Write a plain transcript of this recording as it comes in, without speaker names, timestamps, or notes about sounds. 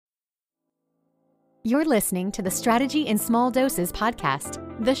You're listening to the Strategy in Small Doses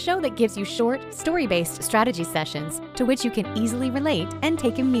podcast, the show that gives you short, story-based strategy sessions to which you can easily relate and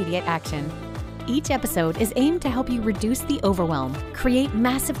take immediate action. Each episode is aimed to help you reduce the overwhelm, create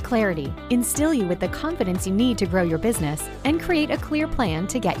massive clarity, instill you with the confidence you need to grow your business, and create a clear plan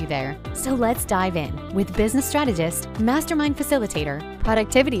to get you there. So let's dive in with business strategist, mastermind facilitator,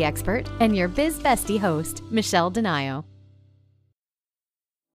 productivity expert, and your biz bestie host, Michelle Donaio.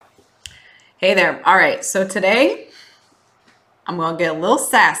 Hey there. All right. So today I'm going to get a little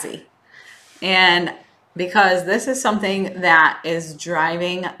sassy, and because this is something that is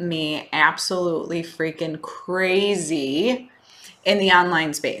driving me absolutely freaking crazy in the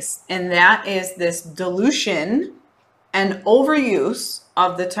online space. And that is this dilution and overuse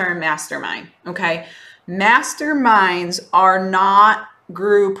of the term mastermind. Okay. Masterminds are not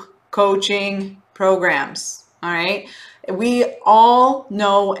group coaching programs. All right. We all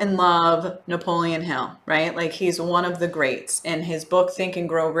know and love Napoleon Hill, right? Like, he's one of the greats, and his book, Think and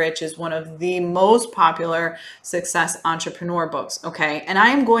Grow Rich, is one of the most popular success entrepreneur books. Okay. And I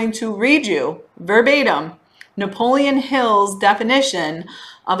am going to read you verbatim Napoleon Hill's definition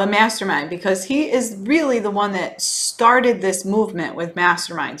of a mastermind, because he is really the one that started this movement with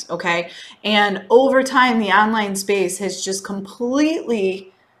masterminds. Okay. And over time, the online space has just completely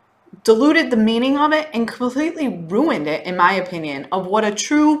diluted the meaning of it and completely ruined it, in my opinion, of what a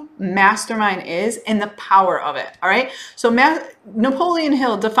true mastermind is and the power of it. All right. So Napoleon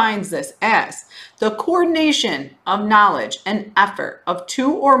Hill defines this as the coordination of knowledge and effort of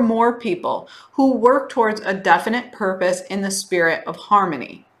two or more people who work towards a definite purpose in the spirit of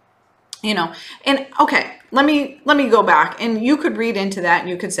harmony. You know, and okay, let me go back, and you could read into that and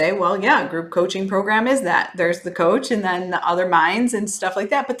you could say, well, yeah, group coaching program is that. There's the coach and then the other minds and stuff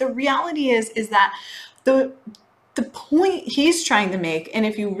like that. But the reality is that the point he's trying to make, and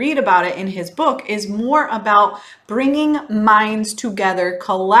if you read about it in his book, is more about bringing minds together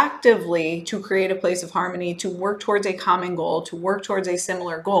collectively to create a place of harmony, to work towards a common goal, to work towards a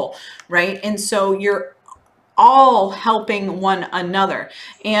similar goal, right? And so you're all helping one another.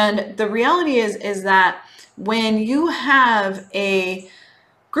 And the reality is that when you have a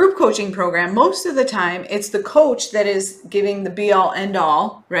group coaching program, most of the time it's the coach that is giving the be all end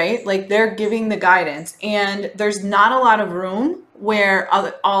all, right? Like, they're giving the guidance, and there's not a lot of room where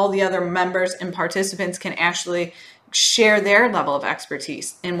all the other members and participants can actually share their level of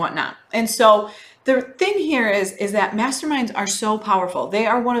expertise and whatnot. And so the thing here is that masterminds are so powerful. They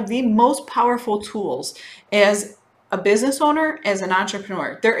are one of the most powerful tools as a business owner, as an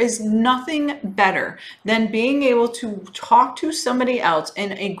entrepreneur. There is nothing better than being able to talk to somebody else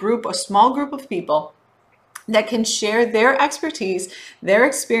in a group, a small group of people that can share their expertise, their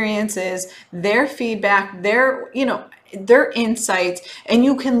experiences, their feedback, their insights, and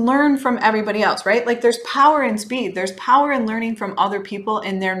you can learn from everybody else, right? Like, there's power in speed. There's power in learning from other people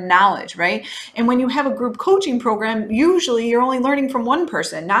and their knowledge, right? And when you have a group coaching program, usually you're only learning from one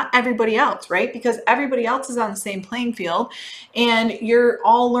person, not everybody else, right? Because everybody else is on the same playing field and you're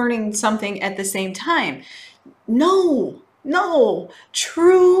all learning something at the same time. No,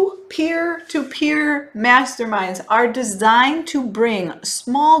 true peer-to-peer masterminds are designed to bring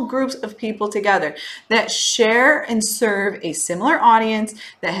small groups of people together that share and serve a similar audience,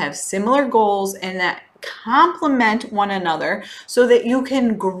 that have similar goals, and that complement one another so that you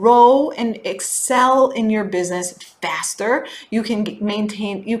can grow and excel in your business faster. You can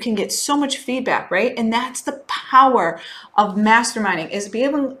get so much feedback, right? And that's the power of masterminding, is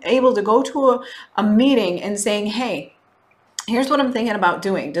being able to go to a meeting and saying, hey, here's what I'm thinking about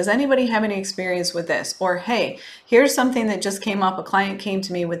doing. Does anybody have any experience with this? Or, hey, here's something that just came up. A client came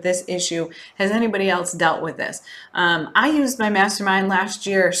to me with this issue. Has anybody else dealt with this? I used my mastermind last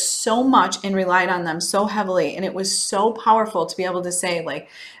year so much and relied on them so heavily. And it was so powerful to be able to say, like,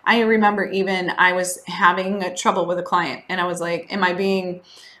 I remember even I was having trouble with a client and I was like, am I being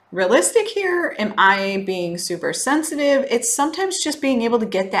realistic here? Am I being super sensitive? It's sometimes just being able to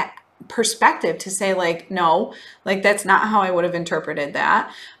get that perspective to say, like, no, like, that's not how I would have interpreted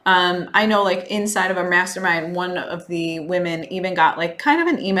that. I know, like, inside of a mastermind, one of the women even got like kind of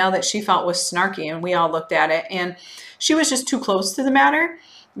an email that she felt was snarky, and we all looked at it and she was just too close to the matter,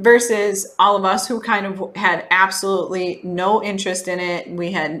 versus all of us who kind of had absolutely no interest in it.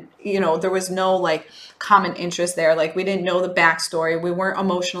 We had, there was no like common interest there. Like, we didn't know the backstory. We weren't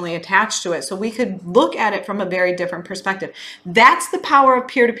emotionally attached to it. So we could look at it from a very different perspective. That's the power of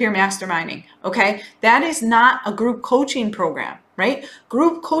peer-to-peer masterminding. Okay. That is not a group coaching program, right?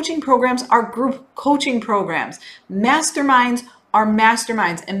 Group coaching programs are group coaching programs. Masterminds are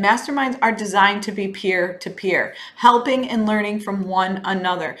masterminds, and masterminds are designed to be peer to peer, helping and learning from one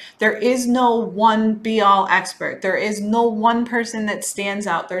another. There is no one be all expert. There is no one person that stands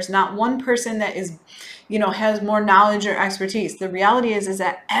out. There's not one person that is, has more knowledge or expertise. The reality is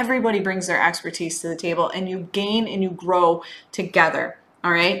that everybody brings their expertise to the table, and you gain and you grow together.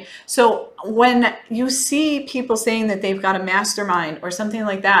 All right. So when you see people saying that they've got a mastermind or something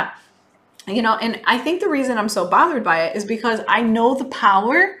like that, and I think the reason I'm so bothered by it is because I know the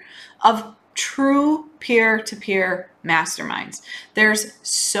power of true peer-to-peer masterminds. There's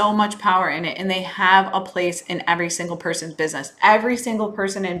so much power in it, and they have a place in every single person's business. Every single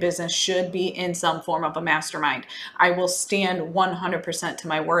person in business should be in some form of a mastermind. I will stand 100% to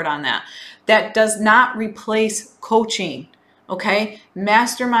my word on that. That does not replace coaching. Okay,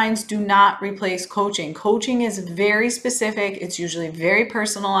 masterminds do not replace coaching. Coaching is very specific. It's usually very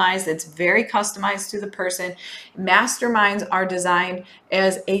personalized. It's very customized to the person. Masterminds are designed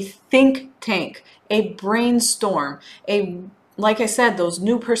as a think tank, a brainstorm, like I said, those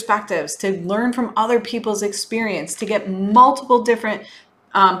new perspectives, to learn from other people's experience, to get multiple different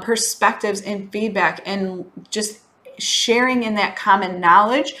perspectives and feedback, and just sharing in that common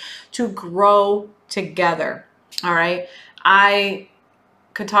knowledge to grow together. All right. I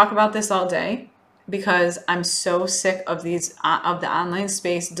could talk about this all day because I'm so sick of the online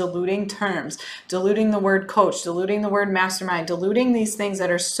space diluting terms, diluting the word coach, diluting the word mastermind, diluting these things that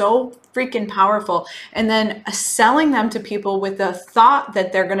are so freaking powerful, and then selling them to people with the thought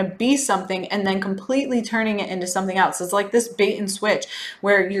that they're going to be something and then completely turning it into something else. It's like this bait and switch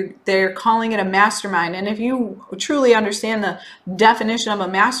where they're calling it a mastermind. And if you truly understand the definition of a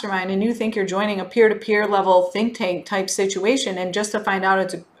mastermind and you think you're joining a peer-to-peer level think tank type situation, and just to find out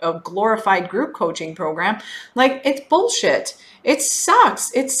it's a glorified group coaching program, like, it's bullshit. It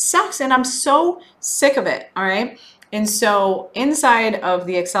sucks. It sucks. And I'm so sick of it. All right. And so inside of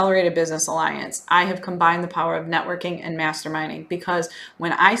the Accelerated Business Alliance, I have combined the power of networking and masterminding, because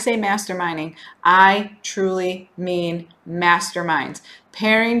when I say masterminding, I truly mean masterminds.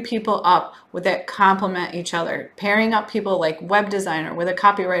 Pairing people up with that complement each other, pairing up people like web designer with a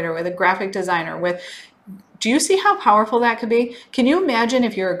copywriter, with a graphic designer, do you see how powerful that could be? Can you imagine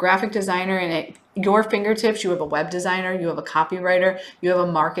if you're a graphic designer and at your fingertips, you have a web designer, you have a copywriter, you have a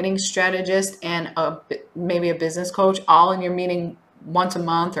marketing strategist, and maybe a business coach, all in your meeting once a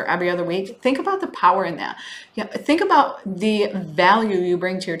month or every other week? Think about the power in that. Yeah, think about the value you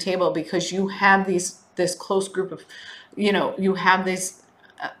bring to your table because you have this close group of, you have this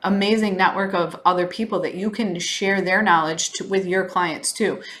amazing network of other people that you can share their knowledge with your clients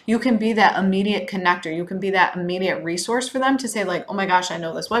too. You can be that immediate connector. You can be that immediate resource for them to say, like, oh my gosh, I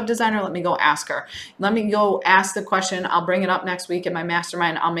know this web designer. Let me go ask her. Let me go ask the question. I'll bring it up next week in my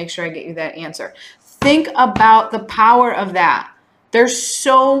mastermind. I'll make sure I get you that answer. Think about the power of that. There's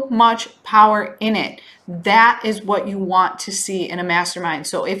so much power in it. That is what you want to see in a mastermind.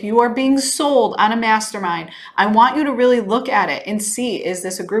 So if you are being sold on a mastermind, I want you to really look at it and see, is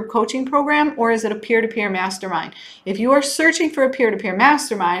this a group coaching program or is it a peer-to-peer mastermind? If you are searching for a peer-to-peer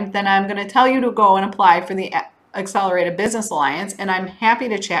mastermind, then I'm going to tell you to go and apply for the Accelerated Business Alliance, and I'm happy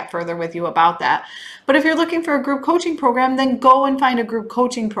to chat further with you about that. But if you're looking for a group coaching program, then go and find a group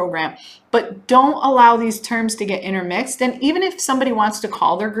coaching program. But don't allow these terms to get intermixed. And even if somebody wants to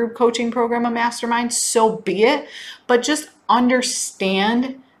call their group coaching program a mastermind, so be it. But just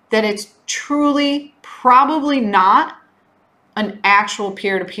understand that it's truly probably not an actual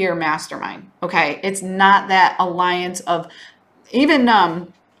peer-to-peer mastermind. Okay, it's not that alliance of even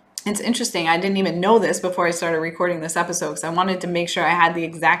it's interesting. I didn't even know this before I started recording this episode because I wanted to make sure I had the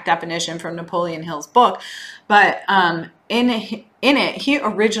exact definition from Napoleon Hill's book. But in it, he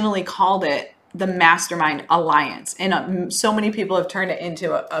originally called it the Mastermind Alliance, and so many people have turned it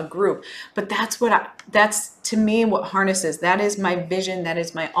into a group. But that's to me what harnesses. That is my vision. That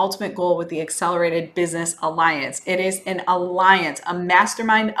is my ultimate goal with the Accelerated Business Alliance. It is an alliance, a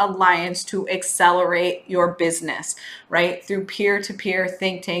mastermind alliance to accelerate your business, right? Through peer-to-peer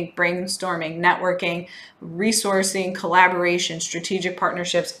think tank, brainstorming, networking, resourcing, collaboration, strategic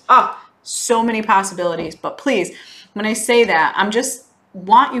partnerships. So many possibilities. But please, when I say that, I'm just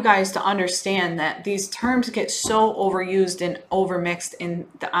want you guys to understand that these terms get so overused and overmixed in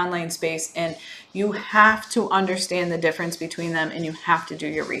the online space, and you have to understand the difference between them, and you have to do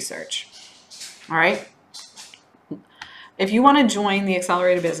your research. All right. If you want to join the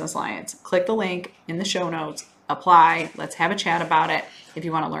Accelerated Business Alliance, click the link in the show notes, apply, let's have a chat about it. If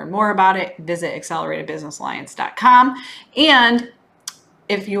you want to learn more about it, visit acceleratedbusinessalliance.com. And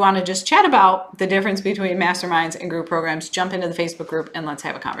if you want to just chat about the difference between masterminds and group programs, jump into the Facebook group and let's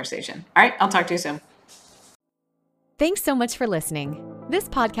have a conversation. All right, I'll talk to you soon. Thanks so much for listening. This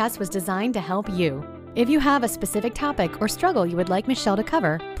podcast was designed to help you. If you have a specific topic or struggle you would like Michelle to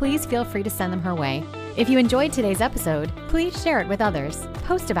cover, please feel free to send them her way. If you enjoyed today's episode, please share it with others,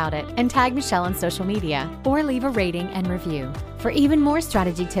 post about it, and tag Michelle on social media, or leave a rating and review. For even more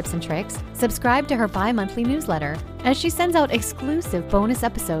strategy tips and tricks, subscribe to her bi-monthly newsletter, as she sends out exclusive bonus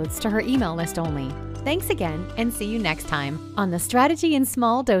episodes to her email list only. Thanks again, and see you next time on the Strategy in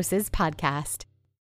Small Doses podcast.